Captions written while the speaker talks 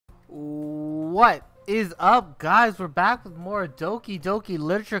What is up, guys? We're back with more Doki Doki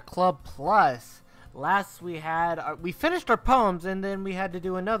Literature Club Plus. Last we finished our poems, and then we had to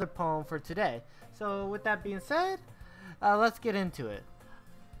do another poem for today. So with that being said, let's get into it.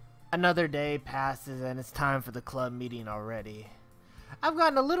 Another day passes and it's time for the club meeting already. I've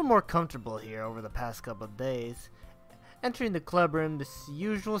gotten a little more comfortable here over the past couple of days. Entering the club room, the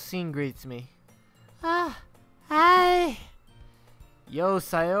usual scene greets me. Hi. Yo,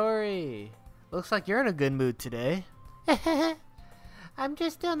 Sayori. Looks like you're in a good mood today. I'm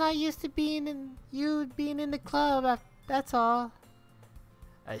just still not used to being in the club. That's all.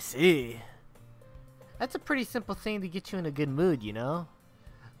 I see. That's a pretty simple thing to get you in a good mood, you know?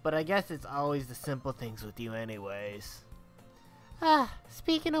 But I guess it's always the simple things with you anyways.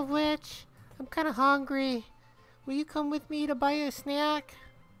 Speaking of which, I'm kind of hungry. Will you come with me to buy you a snack?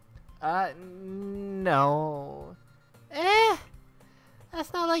 No.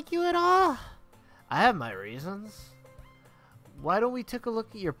 That's not like you at all. I have my reasons. Why don't we take a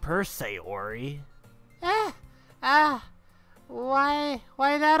look at your purse, Sayori? Why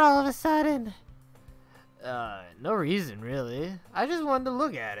that all of a sudden? No reason really. I just wanted to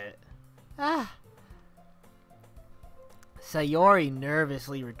look at it. Sayori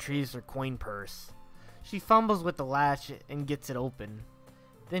nervously retrieves her coin purse. She fumbles with the latch and gets it open.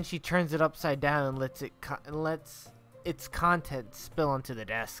 Then she turns it upside down and lets its contents spill onto the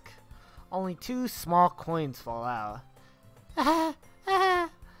desk. Only 2 small coins fall out.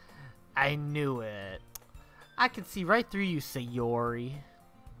 I knew it. I can see right through you, Sayori.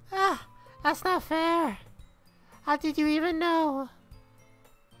 That's not fair. How did you even know?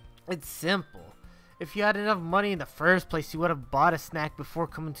 It's simple. If you had enough money in the first place, you would have bought a snack before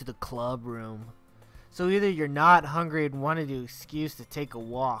coming to the club room. So either you're not hungry and wanted an excuse to take a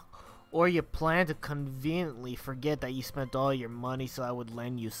walk, or you plan to conveniently forget that you spent all your money so I would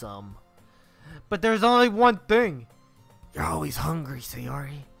lend you some. But there's only one thing. You're always hungry,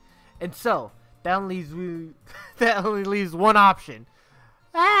 Sayori. And so, that only leaves one option.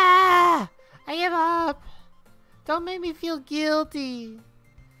 I give up. Don't make me feel guilty.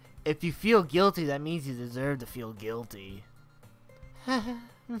 If you feel guilty, that means you deserve to feel guilty.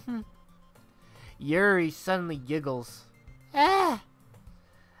 Yuri suddenly giggles. Ah!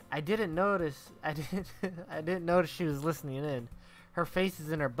 I didn't notice she was listening in. Her face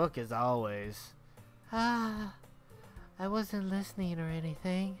is in her book as always. I wasn't listening or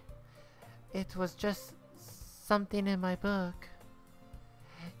anything. It was just something in my book.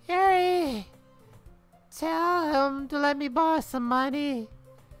 Yuri! Tell him to let me borrow some money.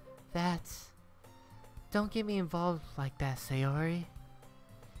 Don't get me involved like that, Sayori.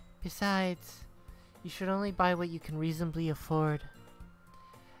 Besides, you should only buy what you can reasonably afford.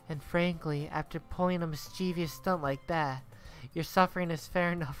 And frankly, after pulling a mischievous stunt like that, your suffering is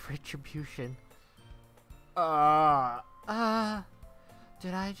fair enough retribution. I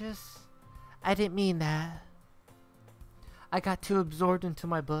didn't mean that. I got too absorbed into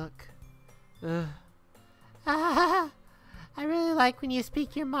my book. I really like when you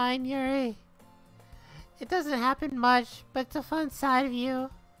speak your mind, Yuri. It doesn't happen much, but it's a fun side of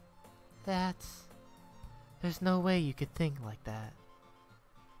you. There's no way you could think like that.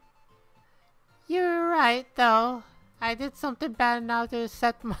 You're right, though. I did something bad now to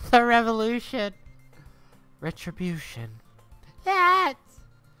set the revolution. Retribution.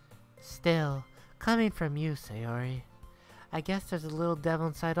 Still, coming from you, Sayori. I guess there's a little devil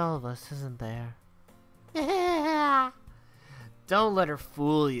inside all of us, isn't there? Don't let her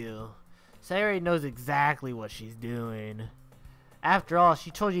fool you. Sayori knows exactly what she's doing. After all, she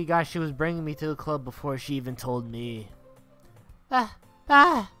told you guys she was bringing me to the club before she even told me.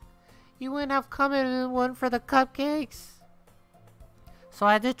 You wouldn't have come in and won for the cupcakes. So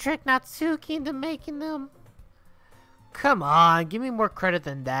I had to trick Natsuki into making them. Come on, give me more credit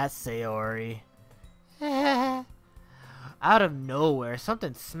than that, Sayori. Out of nowhere,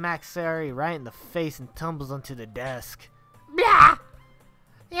 something smacks Sayori right in the face and tumbles onto the desk. Blah!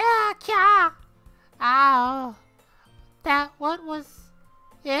 Yeah, kya! Ow! What was...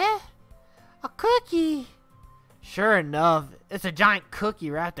 A cookie! Sure enough, it's a giant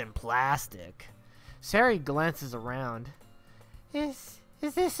cookie wrapped in plastic. Sayori glances around. Is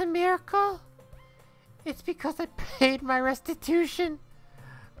this a miracle? It's because I paid my restitution.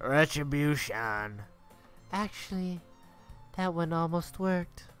 Retribution. Actually, that one almost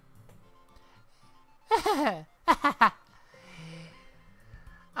worked. I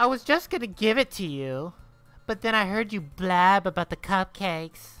was just gonna give it to you, but then I heard you blab about the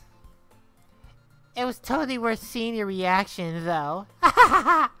cupcakes. It was totally worth seeing your reaction, though.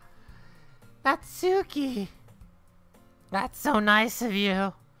 Natsuki! That's so nice of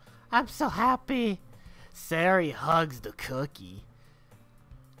you. I'm so happy. Sayori hugs the cookie.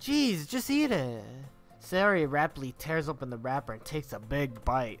 Jeez, just eat it. Sayori rapidly tears open the wrapper and takes a big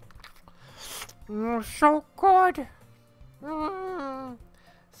bite. So good.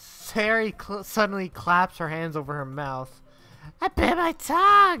 Sayori suddenly claps her hands over her mouth. I bit my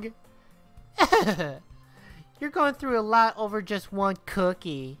tongue. You're going through a lot over just one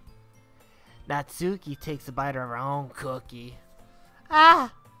cookie. Natsuki takes a bite of her own cookie.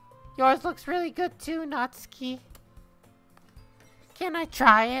 Ah, yours looks really good too, Natsuki. Can I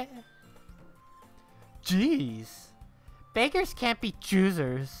try it? Jeez. Beggars can't be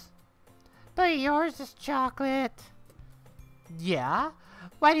choosers. But yours is chocolate. Yeah?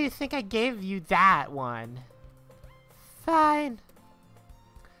 Why do you think I gave you that one? Fine.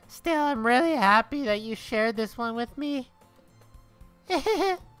 Still, I'm really happy that you shared this one with me.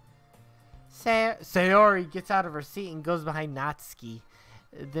 Sayori gets out of her seat and goes behind Natsuki,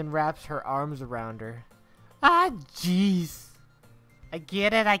 then wraps her arms around her. Ah, jeez. I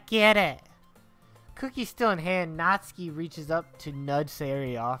get it. Cookie still in hand, Natsuki reaches up to nudge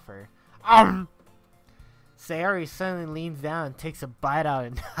Sayori off her. Sayori suddenly leans down and takes a bite out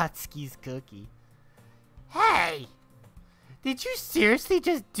of Natsuki's cookie. Hey! Did you seriously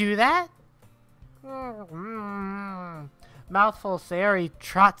just do that? Mouthful, Sayori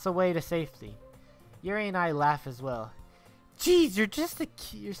trots away to safety. Yuri and I laugh as well. Jeez,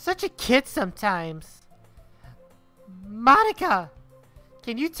 you're such a kid sometimes. Monica!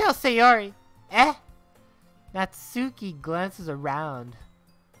 Can you tell Sayori? Natsuki glances around.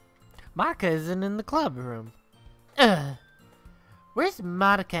 Monica isn't in the club room. Where's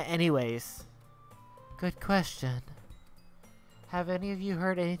Monica anyways? Good question. Have any of you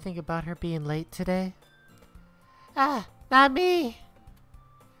heard anything about her being late today? Not me.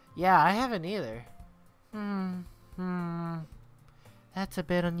 Yeah, I haven't either. That's a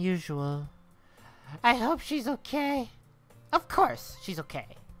bit unusual. I hope she's okay. Of course, she's okay.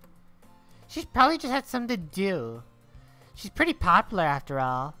 She's probably just had something to do. She's pretty popular after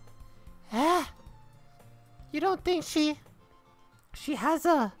all. You don't think she has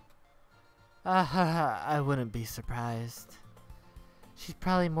a... I wouldn't be surprised. She's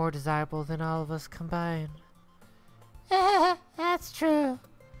probably more desirable than all of us combined. That's true.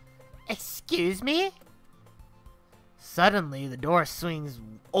 Excuse me? Suddenly, the door swings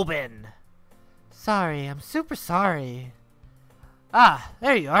open. Sorry, I'm super sorry. Ah,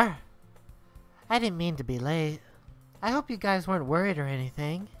 there you are. I didn't mean to be late. I hope you guys weren't worried or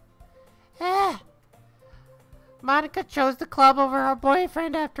anything. Monica chose the club over her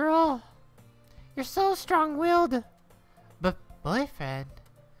boyfriend after all. You're so strong-willed. But boyfriend?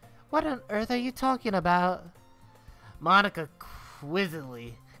 What on earth are you talking about? Monica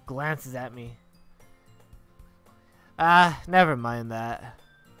quizzically glances at me. Never mind that.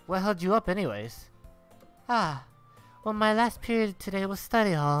 What held you up anyways? Well, my last period today was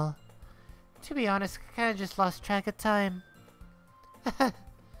study hall. To be honest, I kinda just lost track of time.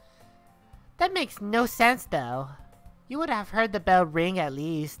 That makes no sense though. You would have heard the bell ring at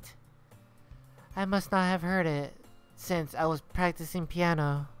least. I must not have heard it, since I was practicing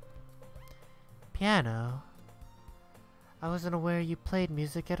piano. Piano? I wasn't aware you played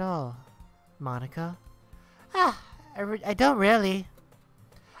music at all, Monica. I don't really.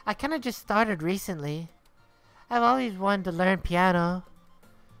 I kinda just started recently. I've always wanted to learn piano.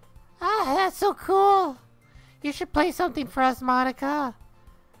 That's so cool. You should play something for us, Monica.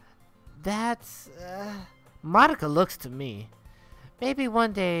 That's, Monica looks to me. Maybe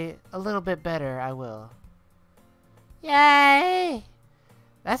one day, a little bit better, I will. Yay!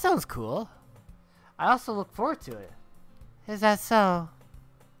 That sounds cool. I also look forward to it. Is that so?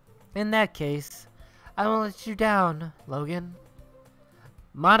 In that case, I won't let you down, Logan.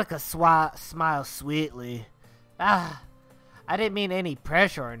 Monica smiles sweetly. I didn't mean any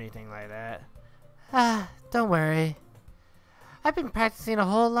pressure or anything like that. Don't worry. I've been practicing a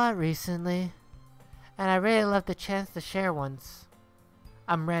whole lot recently, and I really love the chance to share once.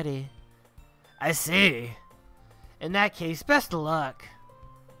 I'm ready. I see. In that case, best of luck.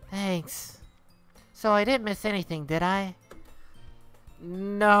 Thanks. So I didn't miss anything, did I?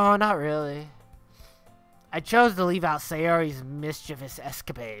 No, not really. I chose to leave out Sayori's mischievous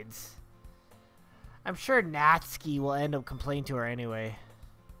escapades. I'm sure Natsuki will end up complaining to her anyway.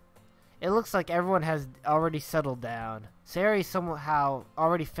 It looks like everyone has already settled down. Sayori somehow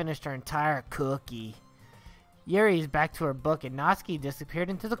already finished her entire cookie. Yuri is back to her book and Natsuki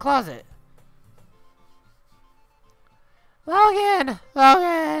disappeared into the closet. Logan!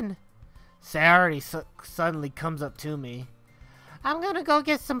 Logan! Sayori suddenly comes up to me. I'm gonna go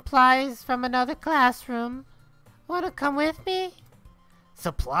get supplies from another classroom. Wanna come with me?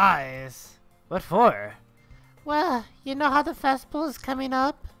 Supplies? What for? Well, you know how the festival is coming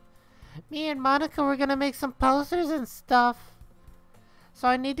up? Me and Monica were gonna make some posters and stuff. So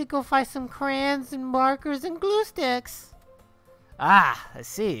I need to go find some crayons and markers and glue sticks. Ah, I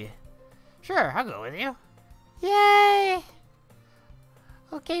see. Sure, I'll go with you. Yay!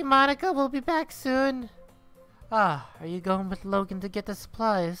 Okay, Monica, we'll be back soon. Ah, are you going with Logan to get the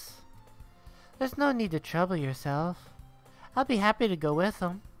supplies? There's no need to trouble yourself. I'll be happy to go with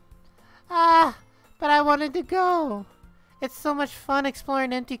him. Ah, but I wanted to go. It's so much fun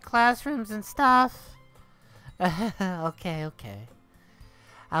exploring empty classrooms and stuff. Okay.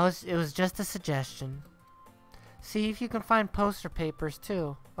 It was just a suggestion. See if you can find poster papers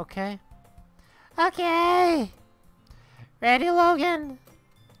too, okay? Okay! Ready, Logan?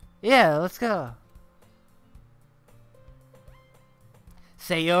 Yeah, let's go.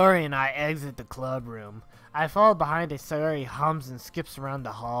 Sayori and I exit the club room. I follow behind as Sayori hums and skips around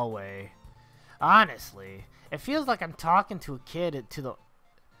the hallway. Honestly, it feels like I'm talking to a kid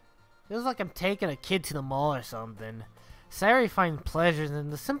feels like I'm taking a kid to the mall or something. Sayori finds pleasures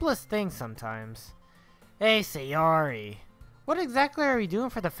in the simplest things sometimes. Hey Sayori, what exactly are we doing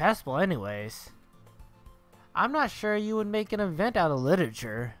for the festival anyways? I'm not sure you would make an event out of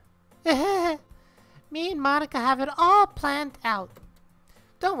literature. Me and Monica have it all planned out.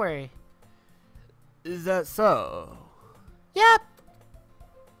 Don't worry. Is that so? Yep.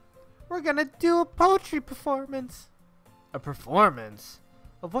 We're gonna do a poetry performance. A performance?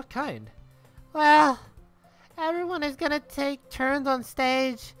 Of what kind? Well, everyone is gonna take turns on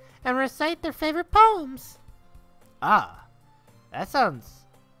stage and recite their favorite poems. Ah, that sounds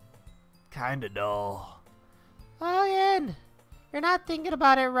kinda dull. Logan, you're not thinking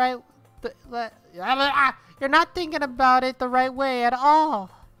about it right. You're not thinking about it the right way at all.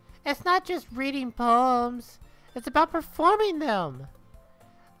 It's not just reading poems. It's about performing them.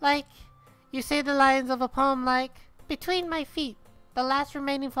 Like, you say the lines of a poem like, "Between my feet, the last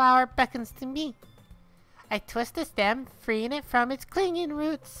remaining flower beckons to me. I twist the stem, freeing it from its clinging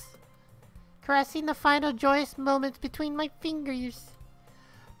roots, caressing the final joyous moments between my fingers.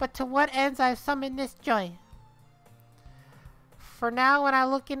 But to what ends I've summoned this joy? For now, when I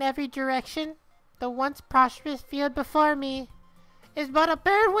look in every direction, the once prosperous field before me is but a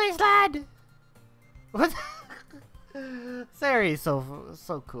barren wasteland." What? Sayori's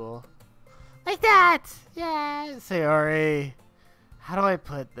so cool. Like that! Yeah. Sayori, how do I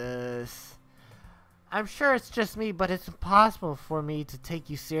put this? I'm sure it's just me, but it's impossible for me to take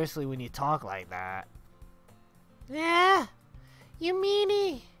you seriously when you talk like that. Yeah, you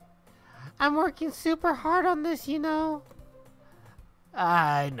meanie. I'm working super hard on this, you know.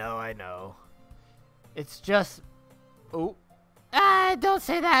 I know. It's just... Oh. Don't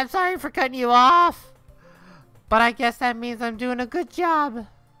say that. I'm sorry for cutting you off. But I guess that means I'm doing a good job.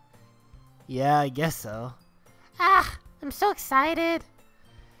 Yeah, I guess so. I'm so excited.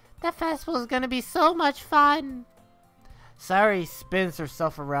 The festival is gonna be so much fun. Sayori spins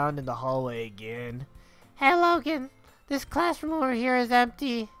herself around in the hallway again. Hey Logan, this classroom over here is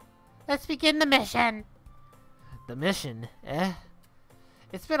empty. Let's begin the mission. The mission, eh?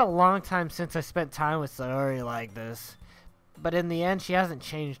 It's been a long time since I spent time with Sayori like this. But in the end, she hasn't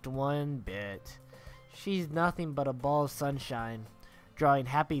changed one bit. She's nothing but a ball of sunshine, drawing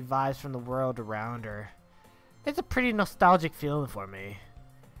happy vibes from the world around her. It's a pretty nostalgic feeling for me.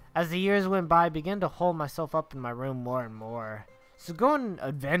 As the years went by, I began to hold myself up in my room more and more. So going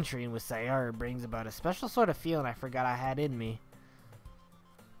adventuring with Sayori brings about a special sort of feeling I forgot I had in me.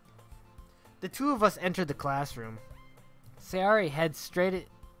 The two of us entered the classroom. Sayori heads straight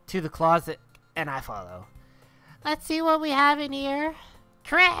to the closet, and I follow. Let's see what we have in here.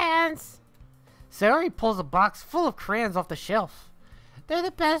 Crayons! Sayori pulls a box full of crayons off the shelf. They're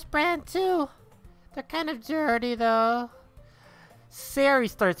the best brand too. They're kind of dirty though. Sayori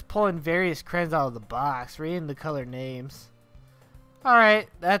starts pulling various crayons out of the box, reading the color names. Alright,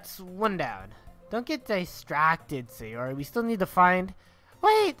 that's one down. Don't get distracted, Sayori. We still need to find...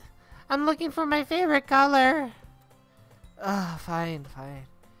 Wait! I'm looking for my favorite color. Fine.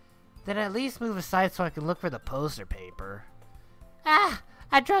 Then at least move aside so I can look for the poster paper.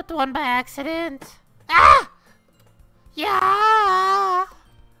 I dropped one by accident. Yeah!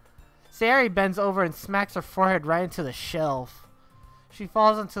 Sayori bends over and smacks her forehead right into the shelf. She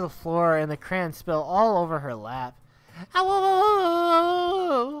falls onto the floor and the crayons spill all over her lap.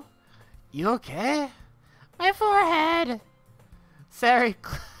 Ow! You okay? My forehead! Sayori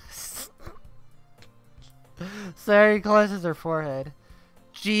clutches her forehead.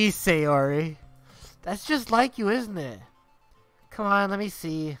 Geez, Sayori. That's just like you, isn't it? Come on, let me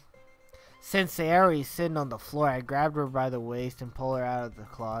see. Since Sayori's sitting on the floor, I grabbed her by the waist and pulled her out of the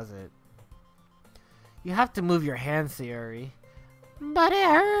closet. You have to move your hands, Sayori. But it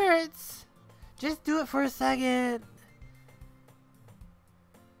hurts. Just do it for a second.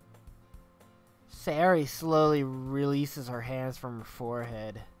 Sayori slowly releases her hands from her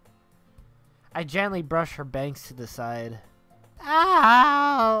forehead. I gently brush her bangs to the side.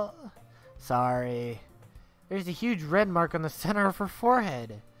 Ow! Sorry. There's a huge red mark on the center of her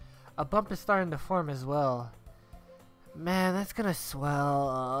forehead. A bump is starting to form as well. Man, that's gonna swell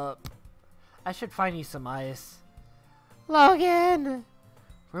up. I should find you some ice. Logan!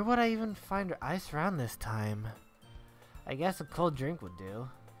 Where would I even find ice around this time? I guess a cold drink would do.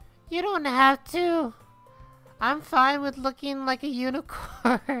 You don't have to. I'm fine with looking like a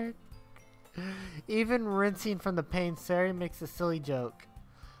unicorn. Even rinsing from the pain, Sayori makes a silly joke.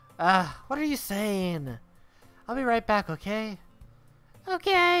 What are you saying? I'll be right back, okay?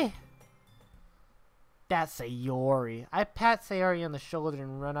 Okay. That's Sayori. I pat Sayori on the shoulder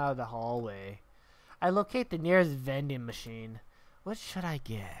and run out of the hallway. I locate the nearest vending machine. What should I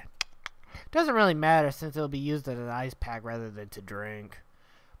get? Doesn't really matter since it'll be used as an ice pack rather than to drink.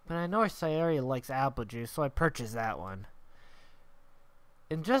 But I know Sayori likes apple juice, so I purchased that one.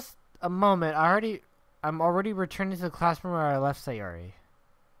 In just a moment, I'm already returning to the classroom where I left Sayori.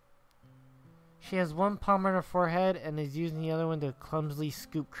 She has one palm on her forehead and is using the other one to clumsily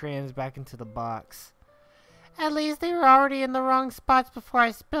scoop crayons back into the box. At least they were already in the wrong spots before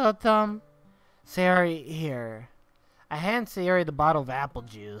I spilled them. Sayori, here. I hand Sayori the bottle of apple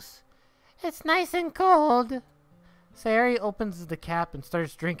juice. It's nice and cold. Sayori opens the cap and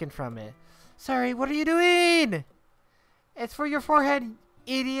starts drinking from it. Sayori, what are you doing? It's for your forehead,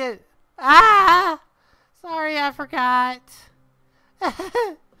 idiot. Ah! Sorry, I forgot.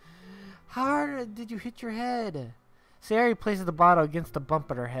 How hard did you hit your head? Sayori places the bottle against the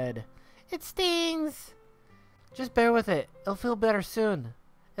bump on her head. It stings. Just bear with it. It'll feel better soon.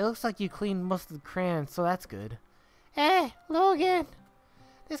 It looks like you cleaned most of the crayons, so that's good. Hey, Logan.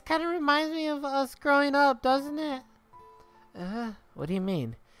 This kind of reminds me of us growing up, doesn't it? What do you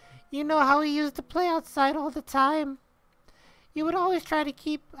mean? You know how we used to play outside all the time? I would always try to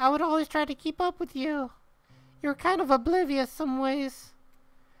keep up with you. You were kind of oblivious some ways.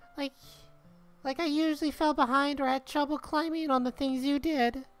 Like I usually fell behind or had trouble climbing on the things you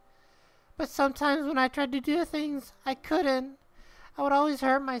did. But sometimes when I tried to do things, I couldn't. I would always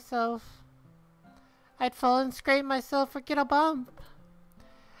hurt myself. I'd fall and scrape myself or get a bump.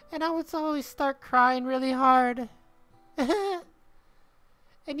 And I would always start crying really hard.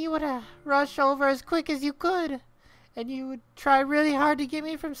 And you would rush over as quick as you could. And you would try really hard to get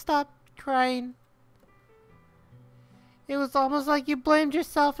me from stop crying. It was almost like you blamed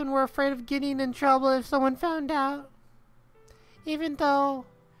yourself and were afraid of getting in trouble if someone found out. Even though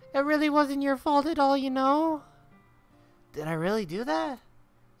it really wasn't your fault at all, you know? Did I really do that?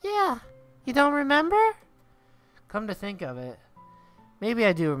 Yeah. You don't remember? Come to think of it, maybe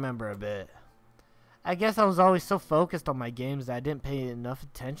I do remember a bit. I guess I was always so focused on my games that I didn't pay enough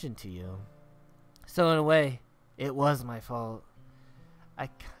attention to you. So in a way, it was my fault. I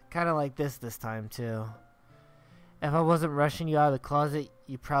kind of like this time too. If I wasn't rushing you out of the closet,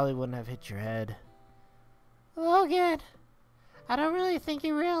 you probably wouldn't have hit your head. Logan, I don't really think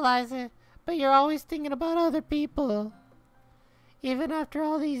you realize it, but you're always thinking about other people. Even after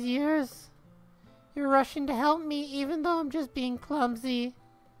all these years, you're rushing to help me even though I'm just being clumsy.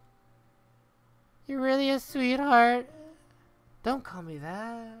 You're really a sweetheart. Don't call me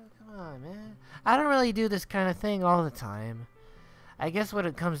that. Come on, man. I don't really do this kind of thing all the time. I guess when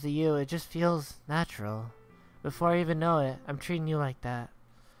it comes to you, it just feels natural. Before I even know it, I'm treating you like that.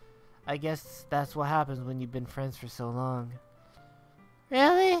 I guess that's what happens when you've been friends for so long.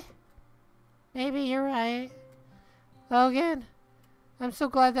 Really? Maybe you're right. Logan, I'm so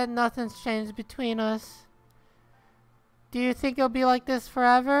glad that nothing's changed between us. Do you think it'll be like this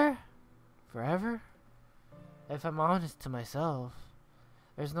forever? Forever? If I'm honest to myself,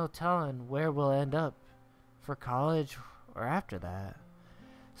 there's no telling where we'll end up for college or after that.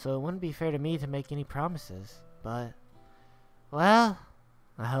 So it wouldn't be fair to me to make any promises. But, well,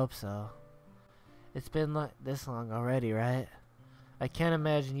 I hope so. It's been like this long already, right? I can't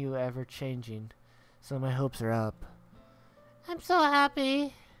imagine you ever changing, so my hopes are up. I'm so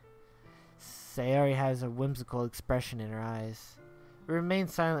happy. Sayori has a whimsical expression in her eyes. We remain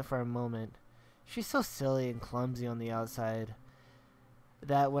silent for a moment. She's so silly and clumsy on the outside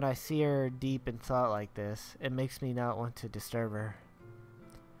that when I see her deep in thought like this, it makes me not want to disturb her.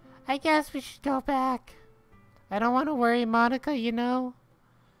 I guess we should go back. I don't want to worry Monica, you know.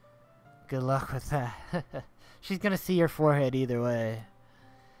 Good luck with that. She's gonna see your forehead either way.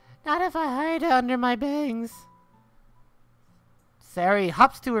 Not if I hide it under my bangs. Sayori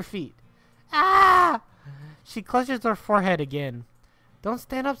hops to her feet. Ah! She clutches her forehead again. Don't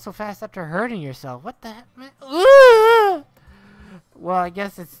stand up so fast after hurting yourself. What the heck, man? Well, I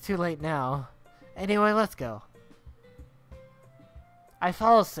guess it's too late now. Anyway, let's go. I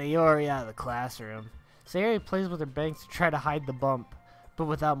follow Sayori out of the classroom. Sayori plays with her bangs to try to hide the bump, but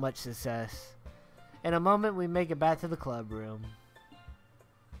without much success. In a moment, we make it back to the club room.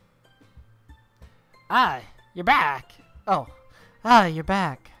 Ah, you're back. Oh, you're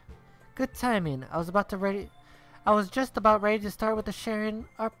back. Good timing. I was just about ready to start with the sharing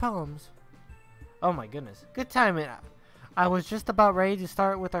our poems. Oh my goodness. Good timing. I was just about ready to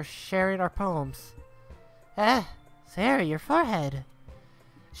start with our sharing our poems. Sayori, your forehead.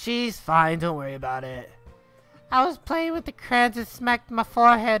 She's fine, don't worry about it. I was playing with the crayons and smacked my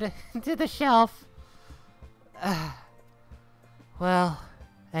forehead into the shelf. Well,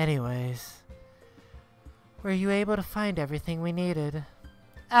 anyways. Were you able to find everything we needed?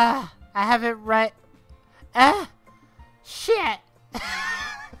 I have it right.